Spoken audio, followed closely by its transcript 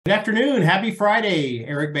Good afternoon. Happy Friday.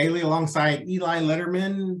 Eric Bailey alongside Eli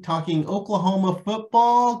Letterman talking Oklahoma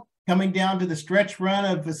football, coming down to the stretch run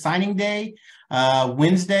of signing day.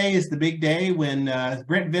 Wednesday is the big day when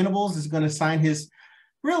Brent Venables is going to sign his,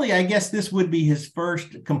 really, I guess this would be his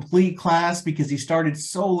first complete class because he started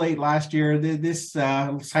so late last year. This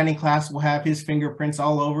signing class will have his fingerprints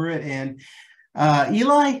all over it. And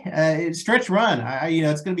Eli, stretch run.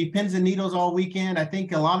 It's going to be pins and needles all weekend. I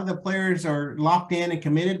think a lot of the players are locked in and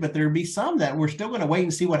committed, but there'll be some that we're still going to wait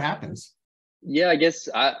and see what happens. Yeah, I guess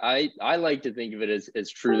I like to think of it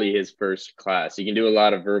as truly his first class. He can do a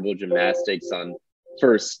lot of verbal gymnastics on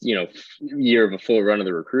first, year of a full run of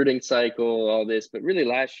the recruiting cycle, all this, but really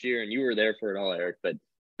last year, and you were there for it all, Eric, but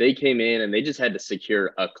they came in and they just had to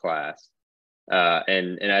secure a class.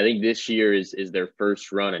 And I think this year is their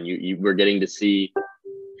first run, and you we're getting to see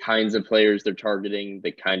kinds of players they're targeting,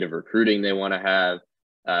 the kind of recruiting they want to have,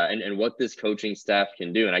 and what this coaching staff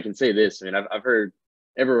can do. And I can say this: I mean, I've heard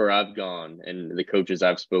everywhere I've gone and the coaches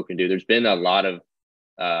I've spoken to, there's been a lot of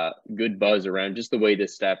good buzz around just the way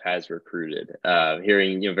this staff has recruited.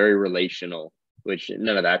 Hearing very relational, which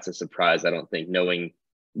none of that's a surprise, I don't think, knowing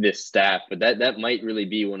this staff, but that might really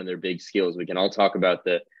be one of their big skills. We can all talk about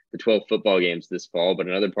the 12 football games this fall, but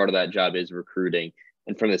another part of that job is recruiting.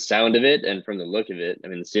 And from the sound of it and from the look of it, I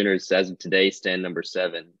mean, the Sooners, as of today, stand number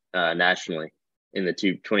 7 nationally in the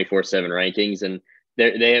 24/7 rankings. And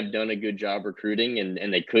they have done a good job recruiting,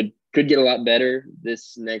 and they could get a lot better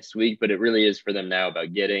this next week, but it really is for them now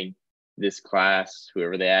about getting this class,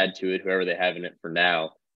 whoever they add to it, whoever they have in it for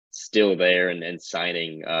now, still there and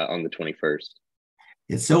signing on the 21st.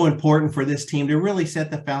 It's so important for this team to really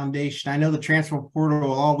set the foundation. I know the transfer portal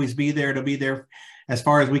will always be there. It'll be there as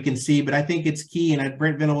far as we can see, but I think it's key, and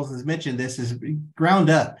Brent Venables has mentioned this, is ground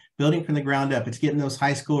up, building from the ground up. It's getting those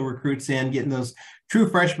high school recruits in, getting those true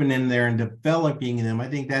freshmen in there and developing them. I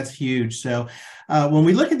think that's huge. So when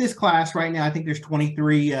we look at this class right now, I think there's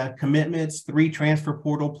 23 commitments, 3 transfer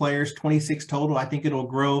portal players, 26 total. I think it'll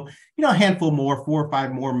grow, a handful more, 4 or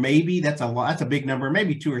 5 more, maybe. That's a lot. That's a big number,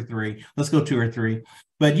 maybe 2 or 3. Let's go 2 or 3.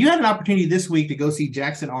 But you had an opportunity this week to go see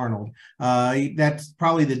Jackson Arnold. That's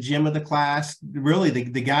probably the gem of the class, really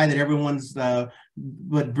the guy that everyone's who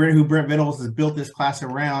Brent Venables has built this class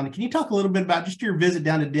around. Can you talk a little bit about just your visit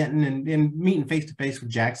down to Denton and meeting face-to-face with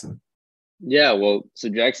Jackson? Yeah, well, so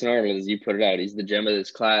Jackson Arnold, as you put it out, he's the gem of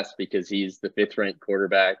this class because he's the 5th-ranked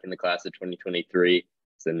quarterback in the class of 2023.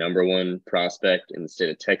 He's the number 1 prospect in the state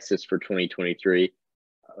of Texas for 2023.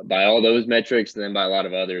 By all those metrics, and then by a lot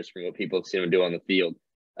of others from what people have seen him do on the field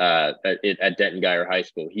at Denton Guyer High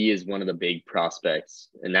School. He is one of the big prospects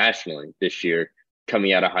nationally this year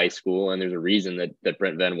coming out of high school, and there's a reason that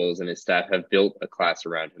Brent Venables and his staff have built a class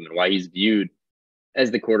around him and why he's viewed as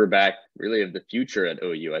the quarterback really of the future at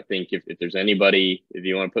OU. I think if there's anybody, if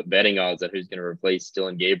you want to put betting odds on who's going to replace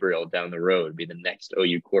Dylan Gabriel down the road, be the next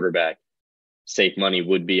OU quarterback, safe money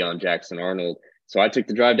would be on Jackson Arnold. So I took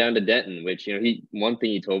the drive down to Denton, which, one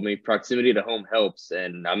thing he told me, proximity to home helps.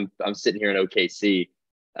 And I'm sitting here in OKC,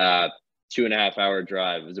 2.5-hour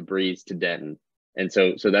drive. It was a breeze to Denton. And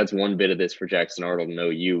so that's one bit of this for Jackson Arnold and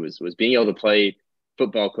OU was being able to play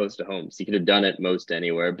football close to home. So he could have done it most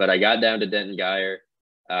anywhere, but I got down to Denton Guyer.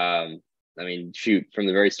 From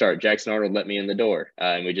the very start, Jackson Arnold let me in the door,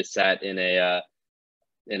 and we just sat in a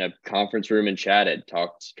conference room and chatted,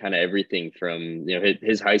 talked kind of everything from,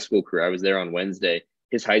 his high school career. I was there on Wednesday.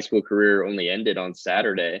 His high school career only ended on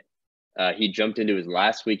Saturday. He jumped into his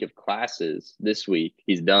last week of classes this week.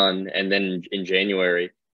 He's done. And then in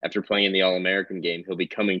January, after playing in the All-American game, he'll be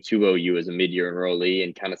coming to OU as a mid-year enrollee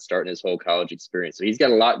and kind of starting his whole college experience. So he's got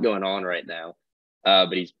a lot going on right now.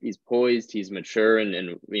 But he's poised, he's mature,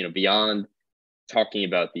 and beyond talking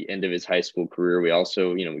about the end of his high school career, we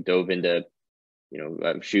also, we dove into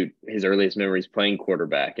his earliest memories playing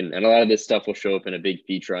quarterback. And a lot of this stuff will show up in a big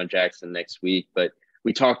feature on Jackson next week. But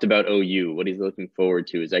we talked about OU, what he's looking forward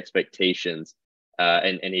to, his expectations.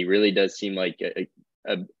 And he really does seem like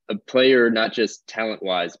a player, not just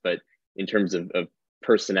talent-wise, but in terms of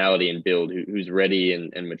personality and build, who's ready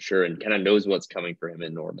and mature and kind of knows what's coming for him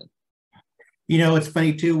in Norman. It's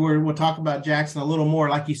funny, too. We'll talk about Jackson a little more.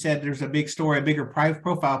 Like you said, there's a big story, a bigger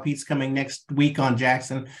profile piece coming next week on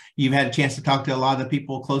Jackson. You've had a chance to talk to a lot of the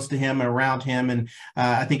people close to him and around him, and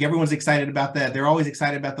I think everyone's excited about that. They're always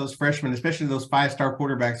excited about those freshmen, especially those 5-star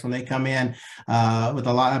quarterbacks when they come in with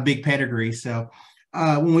a big pedigree. So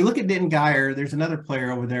when we look at Denton Guyer, there's another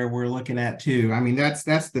player over there we're looking at too. I mean, that's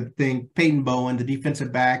the thing. Peyton Bowen, the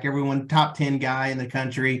defensive back, everyone top 10 guy in the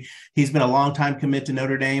country. He's been a long time commit to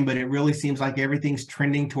Notre Dame, but it really seems like everything's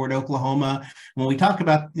trending toward Oklahoma. When we talk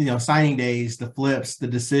about signing days, the flips, the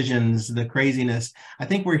decisions, the craziness, I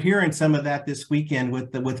think we're hearing some of that this weekend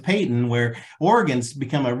with Peyton, where Oregon's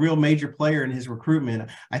become a real major player in his recruitment.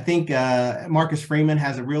 I think Marcus Freeman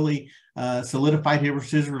has a really solidified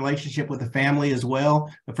his relationship with the family as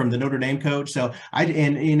well from the Notre Dame coach. So I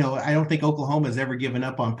don't think Oklahoma has ever given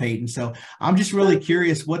up on Peyton. So I'm just really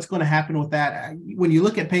curious what's going to happen with that. When you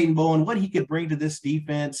look at Peyton Bowen, what he could bring to this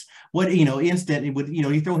defense, what, instant it would,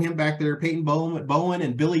 you throw him back there, Peyton Bowen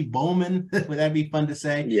and Billy Bowman. Would that be fun to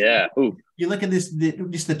say? Yeah. Ooh. You look at this,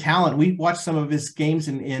 just the talent. We watched some of his games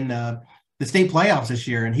in the state playoffs this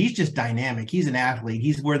year, and he's just dynamic. He's an athlete.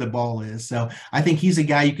 He's where the ball is. So I think he's a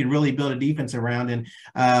guy you can really build a defense around. And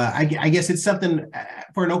I guess it's something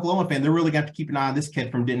for an Oklahoma fan. They're really got to keep an eye on this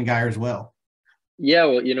kid from Denton Guyer as well. Yeah,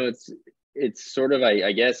 well, it's sort of,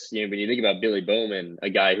 I guess, when you think about Billy Bowman, a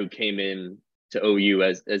guy who came in to OU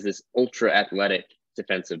as this ultra athletic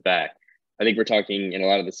defensive back. I think we're talking in a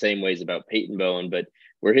lot of the same ways about Peyton Bowen, but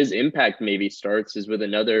where his impact maybe starts is with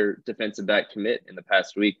another defensive back commit in the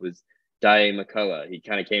past week was Daye McCullough. He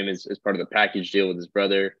kind of came as part of the package deal with his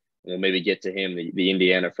brother. And we'll maybe get to him, the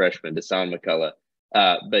Indiana freshman, Dasan McCullough.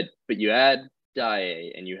 But you add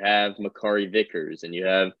Daye, and you have Makari Vickers, and you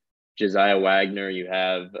have Josiah Wagner, you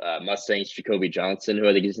have Mustang's Jacoby Johnson, who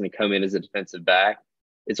I think is going to come in as a defensive back.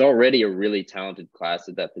 It's already a really talented class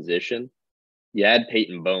at that position. You add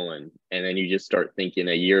Peyton Bowen, and then you just start thinking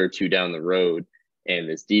a year or two down the road, and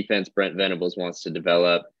this defense Brent Venables wants to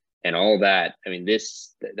develop, and all that. I mean,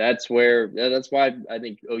 that's why I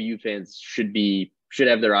think OU fans should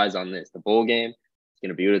have their eyes on this. The bowl game is going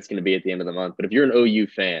to be what it's going to be at the end of the month. But if you're an OU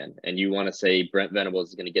fan and you want to say Brent Venables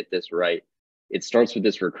is going to get this right, it starts with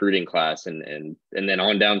this recruiting class and then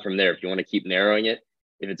on down from there. If you want to keep narrowing it,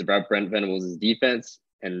 if it's about Brent Venables' defense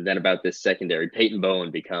and then about this secondary, Peyton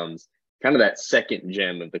Bowen becomes kind of that second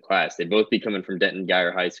gem of the class. They both be coming from Denton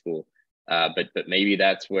Guyer High School. But maybe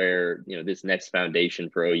that's where, this next foundation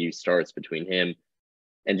for OU starts between him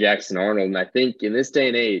and Jackson Arnold. And I think in this day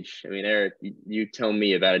and age, I mean, Eric, you tell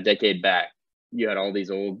me about a decade back, you had all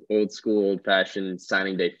these old school, old fashioned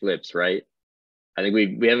signing day flips, right? I think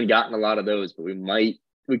we haven't gotten a lot of those, but we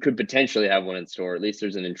could potentially have one in store. At least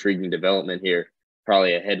there's an intriguing development here,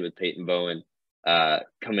 probably ahead with Peyton Bowen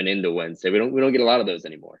coming into Wednesday. We don't get a lot of those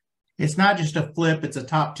anymore. It's not just a flip; it's a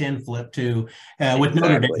top 10 flip too. With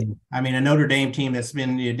Notre Dame, I mean, a Notre Dame team that's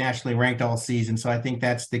been nationally ranked all season. So I think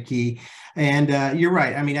that's the key. And you're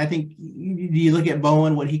right. I mean, I think you look at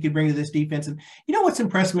Bowen, what he could bring to this defense, and what's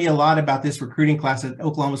impressed me a lot about this recruiting class that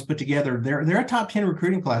Oklahoma's put together. They're a top 10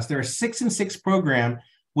 recruiting class. They're a 6-6 program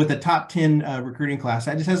with a top 10 recruiting class.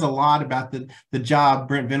 That just says a lot about the job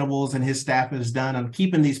Brent Venables and his staff has done on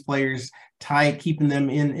keeping these players tight, keeping them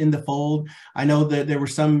in the fold. I know that there were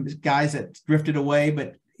some guys that drifted away,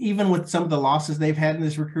 but even with some of the losses they've had in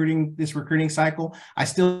this recruiting cycle, I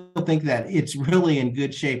still think that it's really in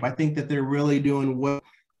good shape. I think that they're really doing well.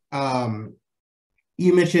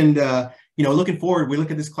 You mentioned, looking forward, we look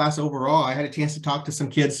at this class overall. I had a chance to talk to some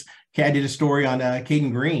kids. I did a story on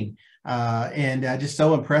Caden Green. And just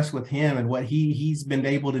so impressed with him and what he's been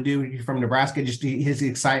able to do from Nebraska, just his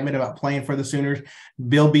excitement about playing for the Sooners.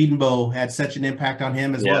 Bill Bedenbaugh had such an impact on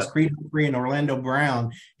him, as well as Creed Humphrey and Orlando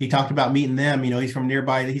Brown. He talked about meeting them. He's from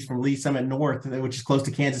nearby. He's from Lee Summit North, which is close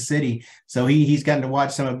to Kansas City. So he's gotten to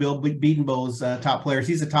watch some of Bill Bedenbaugh's top players.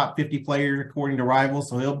 He's a top 50 player according to Rivals.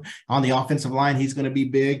 So he'll on the offensive line, he's going to be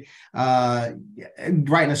big.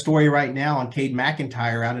 Writing a story right now on Cade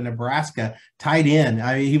McIntyre out in Nebraska, tight end.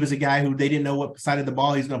 I mean, he was a guy who they didn't know what side of the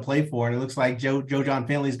ball he's going to play for. And it looks like Joe John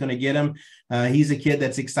Finley is going to get him. He's a kid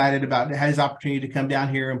that's excited about his opportunity to come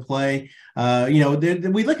down here and play.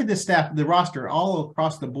 We look at this staff, the roster all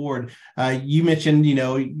across the board. You mentioned,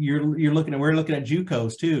 we're looking at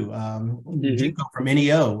JUCOs too. JUCO from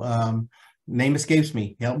NEO. Name escapes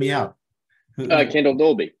me. Help me out. Kendall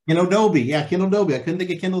Dolby. Kendall Dolby. I couldn't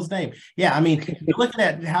think of Kendall's name. Yeah, I mean, you're looking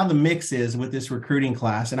at how the mix is with this recruiting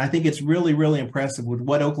class, and I think it's really, really impressive with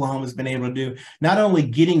what Oklahoma's been able to do, not only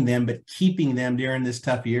getting them, but keeping them during this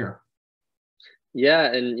tough year.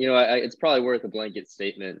 Yeah, and, it's probably worth a blanket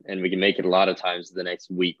statement, and we can make it a lot of times the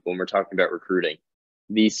next week when we're talking about recruiting.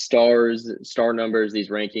 These star numbers, these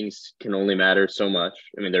rankings can only matter so much.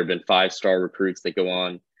 I mean, there have been 5-star recruits that go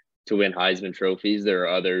on to win Heisman trophies. There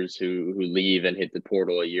are others who leave and hit the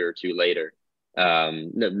portal a year or two later.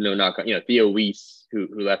 No knock on, Theo Weiss, who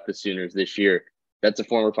left the Sooners this year. that's a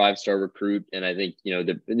former 5-star recruit. And I think,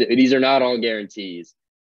 these are not all guarantees.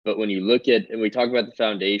 But when you look at, and we talk about the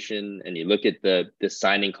foundation, and you look at the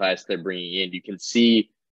signing class they're bringing in, you can see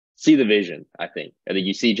the vision. I think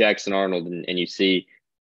you see Jackson Arnold, and you see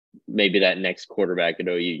maybe that next quarterback at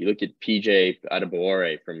OU. You look at PJ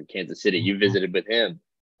Adebawore from Kansas City. You visited with him,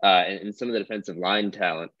 and some of the defensive line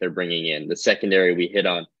talent they're bringing in. The secondary we hit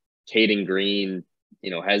on, Caden Green,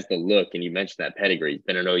 has the look, and you mentioned that pedigree. He's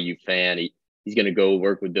been an OU fan. He's going to go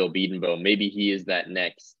work with Bill Bedenbaugh. Maybe he is that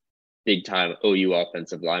next big time OU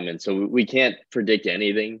offensive lineman. So we can't predict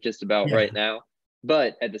anything just about right now.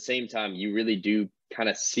 But at the same time, you really do kind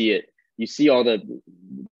of see it. You see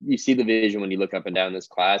the vision when you look up and down this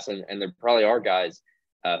class, and there probably are guys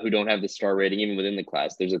who don't have the star rating even within the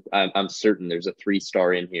class. I'm certain there's a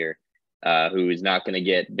 3-star in here who is not going to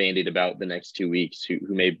get bandied about the next 2 weeks, who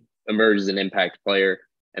may emerge as an impact player,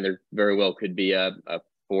 and there very well could be a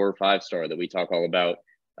 4 or 5-star that we talk all about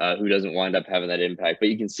who doesn't wind up having that impact. But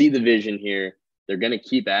you can see the vision here. They're going to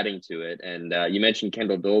keep adding to it. And you mentioned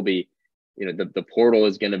Kendall Dolby. The portal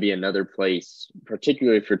is going to be another place,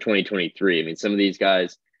 particularly for 2023. I mean, some of these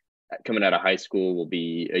guys coming out of high school will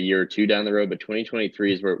be a year or two down the road, but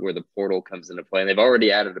 2023 is where the portal comes into play. And they've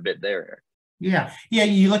already added a bit there. Yeah.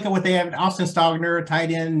 You look at what they have. Austin Stogner,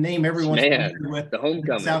 tight end, name everyone's with the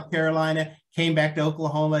homecoming. South Carolina, came back to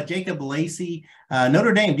Oklahoma. Jacob Lacey,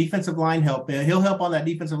 Notre Dame defensive line help. He'll help on that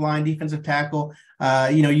defensive line, defensive tackle.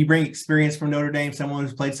 You bring experience from Notre Dame, someone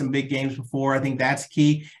who's played some big games before. I think that's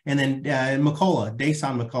key. And then McCullough,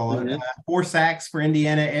 Dason McCullough, 4 sacks for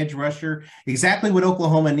Indiana, edge rusher. Exactly what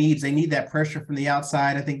Oklahoma needs. They need that pressure from the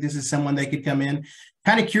outside. I think this is someone they could come in.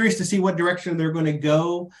 Kind of curious to see what direction they're going to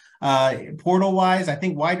go. Portal wise, I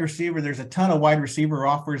think wide receiver, there's a ton of wide receiver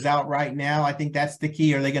offers out right now. I think that's the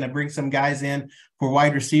key. Are they going to bring some guys in for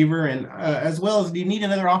wide receiver? And as well as, do you need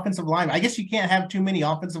another offensive lineman? I guess you can't have too many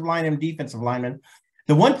offensive line and defensive linemen.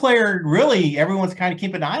 The one player really everyone's kind of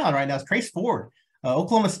keeping an eye on right now is Trace Ford,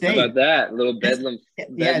 Oklahoma State. How about that little Bedlam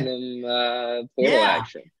portal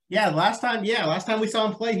action? Last time we saw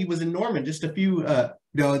him play, he was in Norman just a few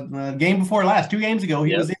game before last, 2 games ago.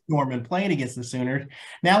 He was in Norman playing against the Sooners.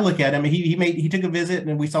 Now look at him. He took a visit,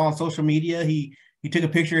 and we saw on social media he took a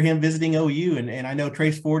picture of him visiting OU, and I know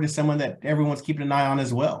Trace Ford is someone that everyone's keeping an eye on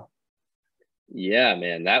as well. Yeah,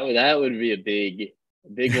 man, that would be a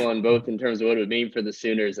big one, both in terms of what it would mean for the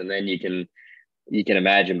Sooners, and then you can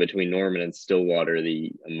imagine between Norman and Stillwater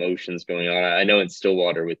the emotions going on. I know in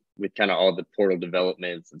Stillwater with kind of all the portal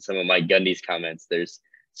developments and some of Mike Gundy's comments, there's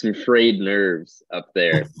some frayed nerves up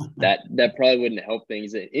there. that probably wouldn't help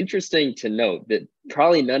things. Interesting to note that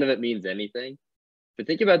probably none of it means anything. But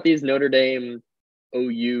think about these Notre Dame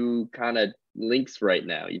OU kind of links right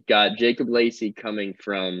now. You've got Jacob Lacey coming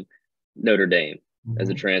from Notre Dame as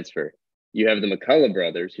a transfer. You have the McCullough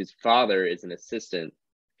brothers, whose father is an assistant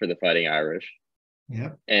for the Fighting Irish.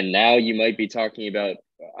 Yeah. And now you might be talking about,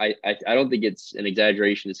 I don't think it's an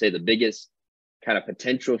exaggeration to say the biggest kind of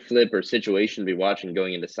potential flip or situation to be watching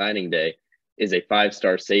going into signing day is a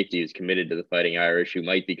 5-star safety who's committed to the Fighting Irish, who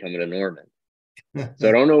might be coming to Norman. So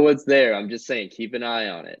I don't know what's there. I'm just saying, keep an eye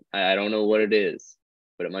on it. I don't know what it is,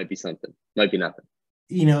 but it might be something. Might be nothing.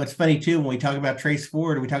 It's funny too, when we talk about Trace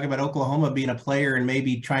Ford, we talk about Oklahoma being a player and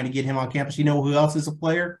maybe trying to get him on campus. You know who else is a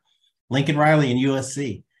player? Lincoln Riley and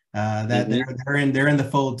USC. They're in the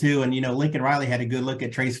fold too. And Lincoln Riley had a good look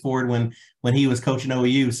at Trace Ford when he was coaching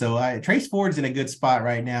OU. So Trace Ford's in a good spot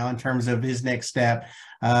right now in terms of his next step.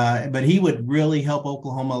 But he would really help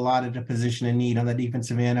Oklahoma a lot at a position in need on the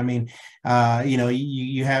defensive end. I mean,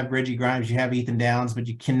 you have Reggie Grimes, you have Ethan Downs, but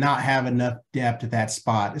you cannot have enough depth at that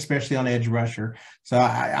spot, especially on edge rusher. So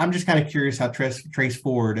I'm just kind of curious how Trace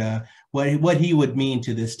Ford, what he would mean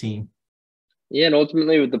to this team. Yeah, and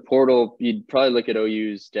ultimately with the portal, you'd probably look at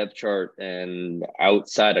OU's depth chart, and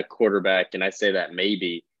outside a quarterback, and I say that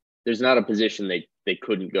maybe, there's not a position they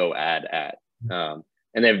couldn't go add at. And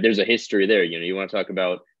there's a history there. You want to talk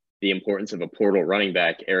about the importance of a portal running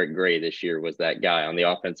back. Eric Gray this year was that guy on the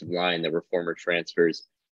offensive line that were former transfers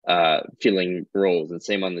filling roles, and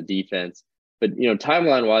same on the defense. But,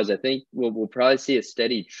 timeline-wise, I think we'll probably see a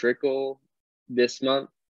steady trickle this month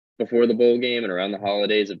before the bowl game and around the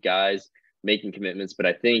holidays of guys making commitments. But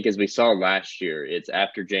I think, as we saw last year, it's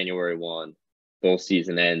after January 1, bowl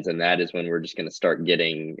season ends, and that is when we're just going to start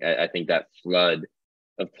getting, I think, that flood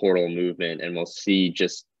of portal movement, and we'll see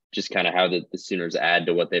just kind of how the Sooners add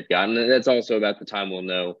to what they've gotten. And that's also about the time we'll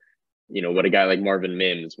know, what a guy like Marvin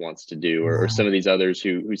Mims wants to do, or some of these others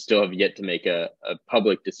who still have yet to make a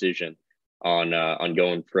public decision on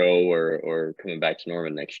going pro or coming back to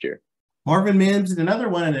Norman next year. Marvin Mims and another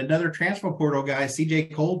one, and another transfer portal guy,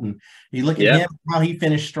 CJ Colton. You look at Yeah. him, how he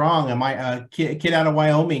finished strong. My kid out of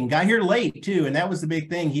Wyoming got here late too, and that was the big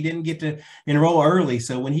thing. He didn't get to enroll early,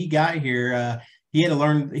 so when he got here, he had to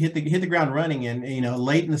learn hit the ground running. And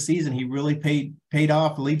late in the season, he really paid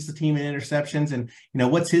off. Leads the team in interceptions.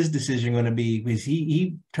 And what's his decision going to be? Because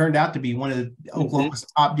he turned out to be one of the Oklahoma's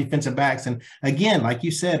top defensive backs. And again, like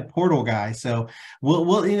you said, portal guy. So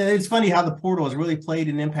we'll it's funny how the portal has really played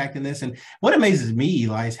an impact in this. And what amazes me,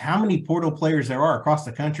 Eli, is how many portal players there are across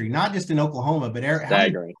the country, not just in Oklahoma, but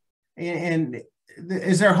staggering. And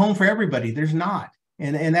is there a home for everybody? There's not.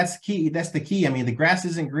 And that's key. That's the key. I mean, the grass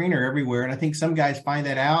isn't greener everywhere. And I think some guys find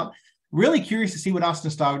that out. Really curious to see what Austin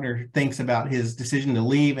Stogner thinks about his decision to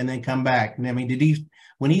leave and then come back. And I mean,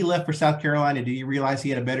 when he left for South Carolina, did he realize he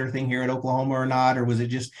had a better thing here at Oklahoma or not? Or was it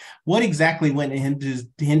just what exactly went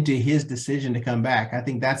into his decision to come back? I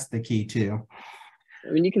think that's the key too. I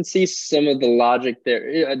mean, you can see some of the logic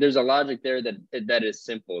there. There's a logic there that is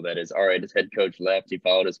simple. That is, all right, his head coach left. He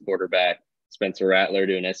followed his quarterback, Spencer Rattler,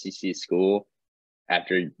 to an SEC school.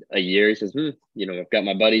 After a year, he says, I've got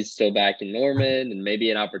my buddies still back in Norman and maybe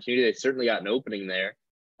an opportunity. They certainly got an opening there.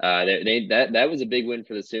 That was a big win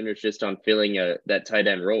for the Sooners just on filling that tight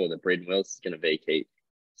end role that Braden Willis is going to vacate.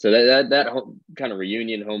 So that kind of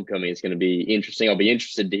reunion homecoming is going to be interesting. I'll be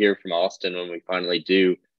interested to hear from Austin when we finally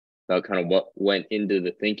do about kind of what went into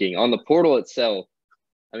the thinking. On the portal itself,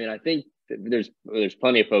 I mean, I think there's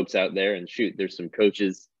plenty of folks out there, and there's some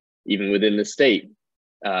coaches even within the state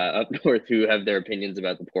up north who have their opinions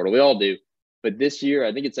about the portal. We all do. But this year,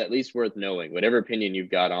 I think it's at least worth knowing, whatever opinion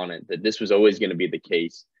you've got on it, that this was always going to be the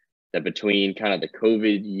case, that between kind of the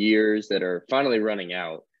COVID years that are finally running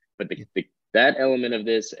out, but that element of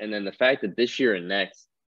this, and then the fact that this year and next,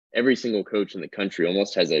 every single coach in the country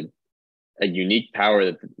almost has a unique power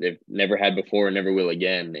that they've never had before and never will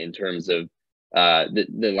again in terms of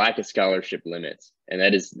the lack of scholarship limits. And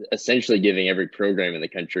that is essentially giving every program in the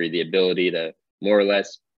country the ability to more or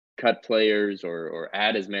less cut players or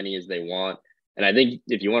add as many as they want. And I think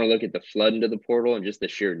if you want to look at the flood into the portal and just the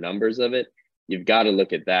sheer numbers of it, you've got to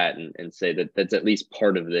look at that and say that that's at least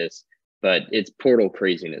part of this. But it's portal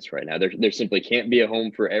craziness right now. There simply can't be a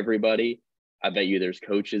home for everybody. I bet you there's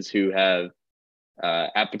coaches who have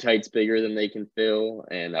appetites bigger than they can fill,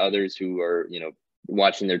 and others who are,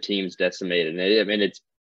 watching their teams decimated. And it's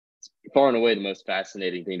far and away the most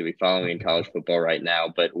fascinating thing to be following in college football right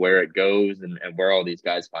now. But where it goes and where all these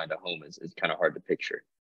guys find a home is kind of hard to picture.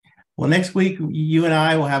 Well, next week you and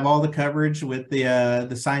I will have all the coverage with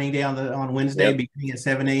the signing day on Wednesday, beginning at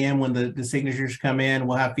 7 a.m. when the signatures come in.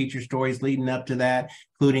 We'll have feature stories leading up to that,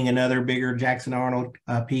 including another bigger Jackson Arnold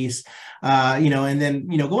piece. And then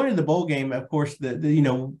going into the bowl game, of course,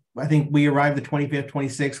 I think we arrive the 25th,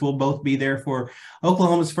 26th. We'll both be there for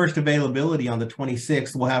Oklahoma's first availability on the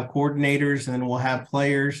 26th. We'll have coordinators and then we'll have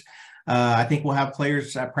players. I think we'll have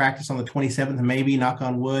players at practice on the 27th, maybe, knock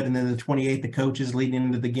on wood, and then the 28th, the coaches leading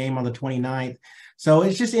into the game on the 29th. So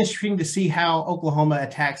it's just interesting to see how Oklahoma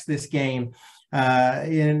attacks this game.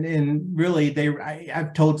 And really,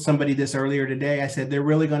 I've told somebody this earlier today. I said they're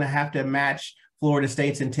really going to have to match Florida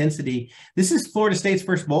State's intensity. This is Florida State's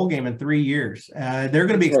first bowl game in 3 years. They're going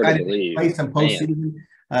to be excited to play some postseason.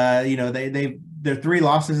 Their 3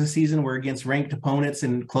 losses this season were against ranked opponents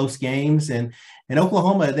in close games, and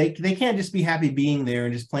Oklahoma, they can't just be happy being there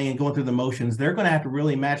and just playing, going through the motions. They're going to have to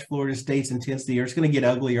really match Florida State's intensity, or it's going to get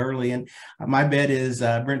ugly early. And my bet is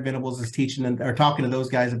Brent Venables is talking to those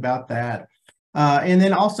guys about that. And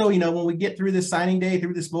then also, when we get through this signing day,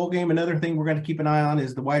 through this bowl game, another thing we're going to keep an eye on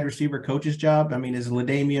is the wide receiver coach's job. I mean, is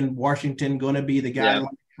LaDamian Washington going to be the guy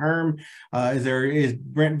long term? Is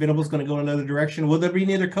Brent Venables going to go in another direction? Will there be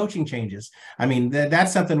any other coaching changes? I mean,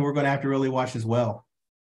 that's something we're going to have to really watch as well.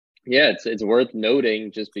 Yeah, it's worth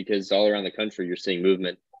noting, just because all around the country you're seeing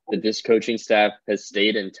movement, that this coaching staff has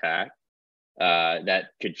stayed intact. That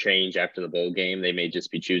could change after the bowl game. They may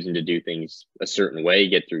just be choosing to do things a certain way,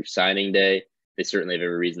 get through signing day. They certainly have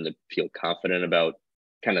every reason to feel confident about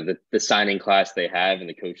kind of the signing class they have and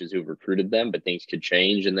the coaches who've recruited them, but things could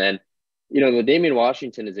change. And then, LaDamian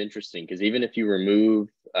Washington is interesting because even if you remove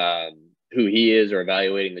who he is or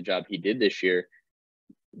evaluating the job he did this year,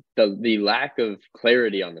 the lack of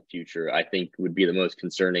clarity on the future, I think, would be the most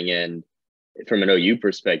concerning end from an OU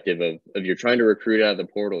perspective of you're trying to recruit out of the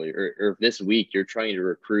portal, or this week you're trying to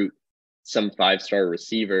recruit some 5-star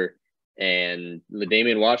receiver, and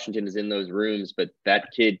LaDamian Washington is in those rooms, but that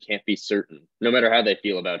kid can't be certain, no matter how they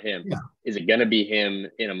feel about him. Yeah. Is it going to be him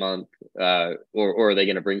in a month, or are they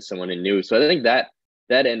going to bring someone in new? So I think that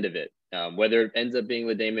end of it, whether it ends up being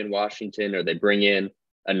LaDamian Washington or they bring in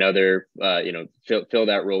another, fill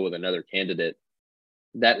that role with another candidate.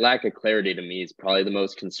 That lack of clarity to me is probably the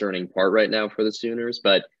most concerning part right now for the Sooners.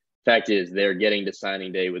 But fact is, they're getting to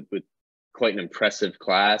signing day with quite an impressive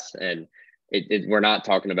class, and we're not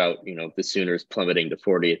talking about the Sooners plummeting to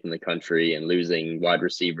 40th in the country and losing wide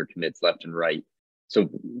receiver commits left and right. So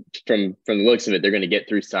from the looks of it, they're going to get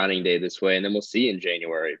through signing day this way, and then we'll see in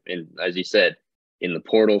January. And as you said, in the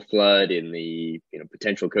portal flood, in the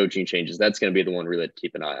potential coaching changes, that's going to be the one really to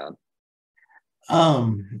keep an eye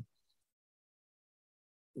on.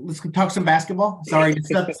 Let's talk some basketball. Sorry,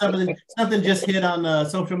 something just hit on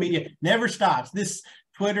social media. Never stops. This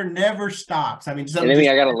Twitter never stops. I mean, anything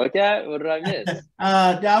I got to look at? What did I miss?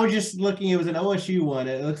 I was just looking. It was an OSU one.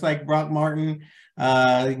 It looks like Brock Martin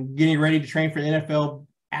getting ready to train for the NFL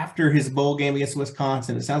after his bowl game against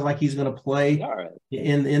Wisconsin. It sounds like he's going to play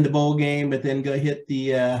in the bowl game, but then go hit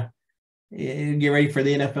the get ready for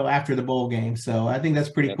the NFL after the bowl game. So I think that's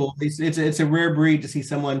pretty cool. It's a rare breed to see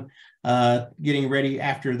someone getting ready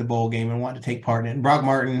after the bowl game and want to take part in it. Brock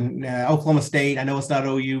Martin, Oklahoma State. I know it's not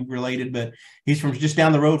OU related, but he's from just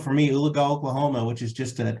down the road from me, Oologah, Oklahoma, which is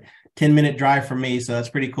just a 10-minute drive from me. So that's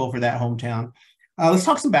pretty cool for that hometown. Let's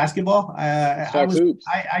talk some basketball.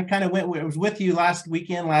 I kind of was with you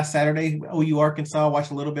last Saturday, OU Arkansas,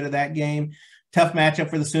 watched a little bit of that game. Tough matchup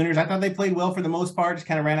for the Sooners. I thought they played well for the most part, just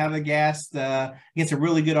kind of ran out of the gas against a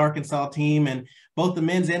really good Arkansas team. And both the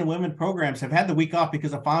men's and women's programs have had the week off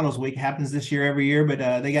because of finals week. It happens this year every year,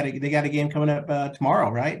 but they got a game coming up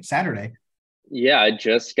tomorrow, right? Saturday. Yeah, I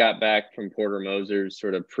just got back from Porter Moser's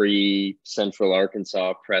sort of pre-Central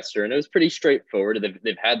Arkansas presser, and it was pretty straightforward.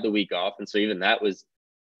 They've had the week off, and so even that was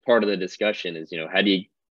part of the discussion is, how do you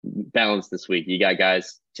balance this week? You got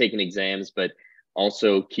guys taking exams, but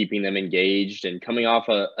also keeping them engaged and coming off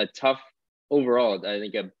a tough overall, I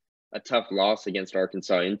think a tough loss against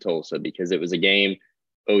Arkansas in Tulsa, because it was a game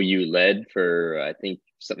OU led for, I think,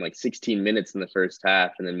 something like 16 minutes in the first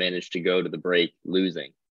half and then managed to go to the break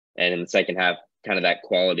losing. And in the second half, kind of that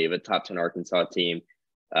quality of a top 10 Arkansas team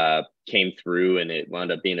came through, and it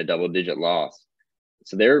wound up being a double-digit loss.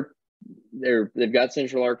 So they've got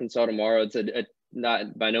Central Arkansas tomorrow. It's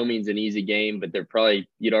not by no means an easy game, but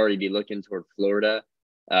you'd already be looking toward Florida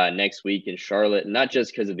next week in Charlotte, and not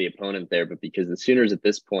just because of the opponent there, but because the Sooners at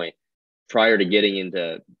this point, prior to getting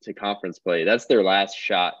into conference play, that's their last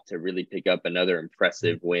shot to really pick up another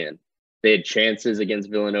impressive win. They had chances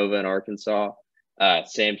against Villanova and Arkansas.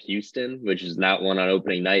 Sam Houston, which is not one on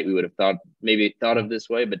opening night we would have thought of this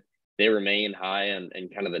way, but they remain high on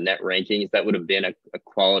kind of the net rankings. That would have been a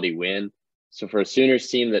quality win. So for a Sooners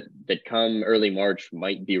team that come early March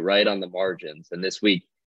might be right on the margins, and this week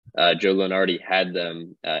Joe Lunardi had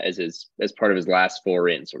them as part of his last 4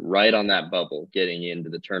 in, so right on that bubble getting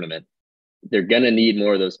into the tournament. They're going to need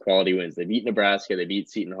more of those quality wins. They beat Nebraska, they beat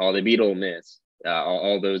Seton Hall, they beat Ole Miss.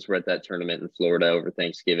 All those were at that tournament in Florida over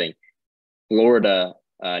Thanksgiving. Florida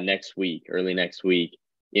early next week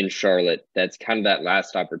in Charlotte. That's kind of that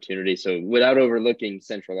last opportunity. So without overlooking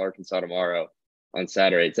Central Arkansas tomorrow on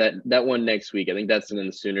Saturday, it's that one next week. I think that's the one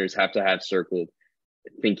the Sooners have to have circled,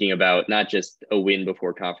 thinking about not just a win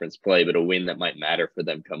before conference play, but a win that might matter for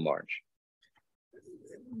them come March.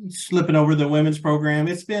 Slipping over the women's program,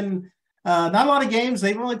 it's been not a lot of games.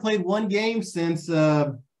 They've only played one game since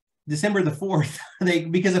December the 4th.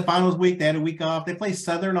 Because of finals week, they had a week off. They play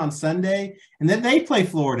Southern on Sunday, and then they play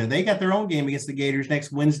Florida. They got their own game against the Gators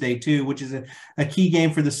next Wednesday too, which is a key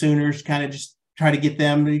game for the Sooners. Kind of just try to get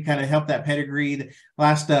them to kind of help that pedigree. The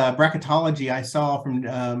last bracketology I saw from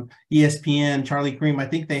ESPN, Charlie Cream, I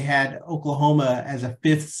think they had Oklahoma as a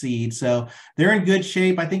 5th seed. So they're in good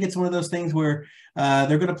shape. I think it's one of those things where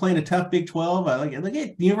they're going to play in a tough Big 12. Look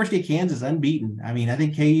at the University of Kansas unbeaten. I mean, I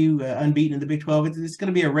think KU unbeaten in the Big 12. It's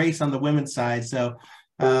going to be a race on the women's side. So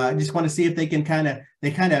I just want to see if they can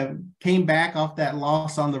they kind of came back off that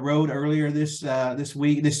loss on the road earlier this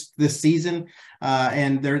season,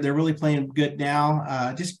 and they're really playing good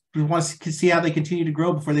now. Just want to see how they continue to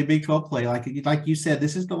grow before the Big 12 play. Like you said,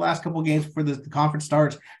 this is the last couple of games before the conference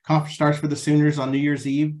starts. Conference starts for the Sooners on New Year's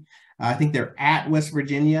Eve. I think they're at West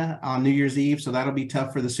Virginia on New Year's Eve, so that'll be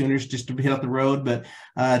tough for the Sooners just to hit up the road. But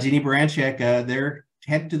Jeannie Baranczyk, they're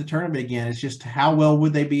headed to the tournament again. It's just how well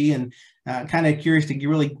would they be, and kind of curious to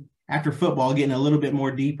really, after football, getting a little bit more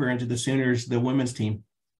deeper into the Sooners, the women's team.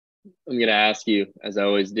 I'm going to ask you, as I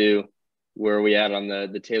always do, where are we at on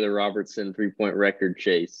the Taylor Robertson 3-point record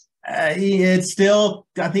chase? It's still,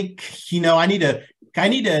 I think, I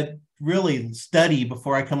need to really study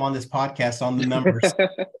before I come on this podcast on the numbers.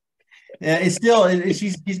 It's still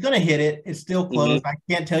she's going to hit it. It's still close. Mm-hmm. I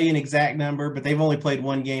can't tell you an exact number, but they've only played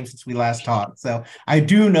one game since we last talked. So I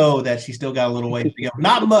do know that she still got a little ways to go.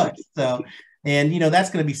 Not much. So, and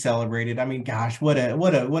that's going to be celebrated. I mean, gosh, what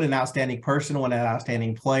an outstanding person, what an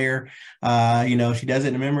outstanding player. She does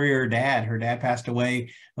it in memory of her dad. Her dad passed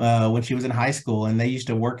away when she was in high school, and they used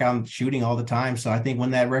to work on shooting all the time. So I think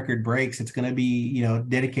when that record breaks, it's going to be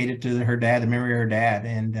dedicated to her dad, the memory of her dad.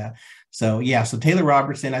 And so Taylor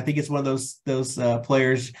Robertson, I think it's one of those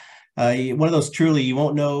players. One of those truly you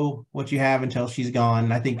won't know what you have until she's gone.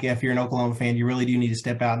 And I think if you're an Oklahoma fan, you really do need to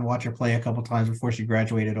step out and watch her play a couple times before she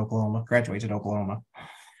graduates at Oklahoma.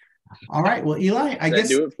 All right. Well, Eli, I guess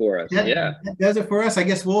do it for us. That does it for us. I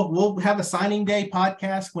guess we'll have a signing day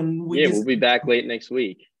podcast when we'll be back late next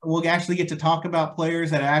week. We'll actually get to talk about players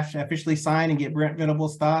that actually officially sign and get Brent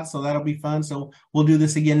Venables' thoughts. So that'll be fun. So we'll do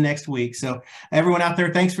this again next week. So everyone out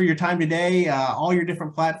there, thanks for your time today. All your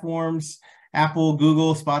different platforms, Apple,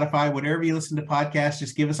 Google, Spotify, whatever you listen to podcasts,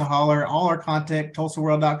 just give us a holler. All our contact,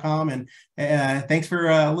 TulsaWorld.com. And thanks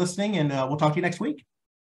for listening, and we'll talk to you next week.